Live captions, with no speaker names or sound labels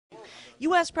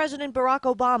U.S. President Barack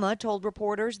Obama told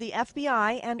reporters the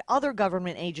FBI and other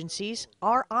government agencies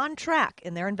are on track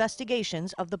in their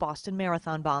investigations of the Boston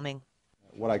Marathon bombing.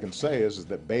 What I can say is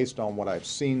that based on what I've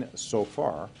seen so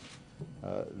far,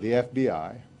 the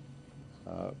FBI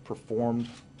performed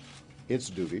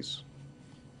its duties.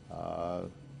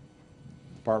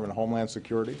 Department of Homeland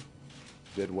Security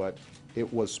did what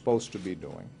it was supposed to be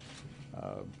doing.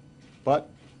 But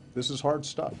this is hard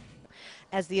stuff.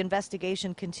 As the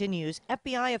investigation continues,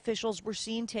 FBI officials were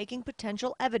seen taking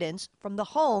potential evidence from the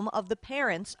home of the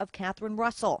parents of Catherine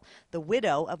Russell, the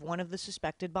widow of one of the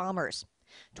suspected bombers.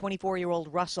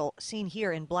 24-year-old Russell, seen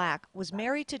here in black, was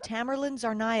married to Tamerlan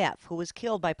Tsarnaev, who was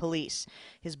killed by police.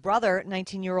 His brother,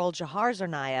 19-year-old Jahar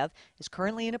Tsarnaev, is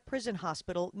currently in a prison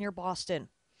hospital near Boston.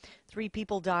 3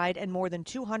 people died and more than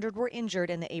 200 were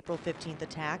injured in the April 15th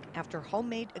attack after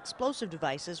homemade explosive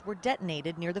devices were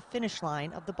detonated near the finish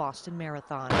line of the Boston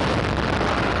Marathon.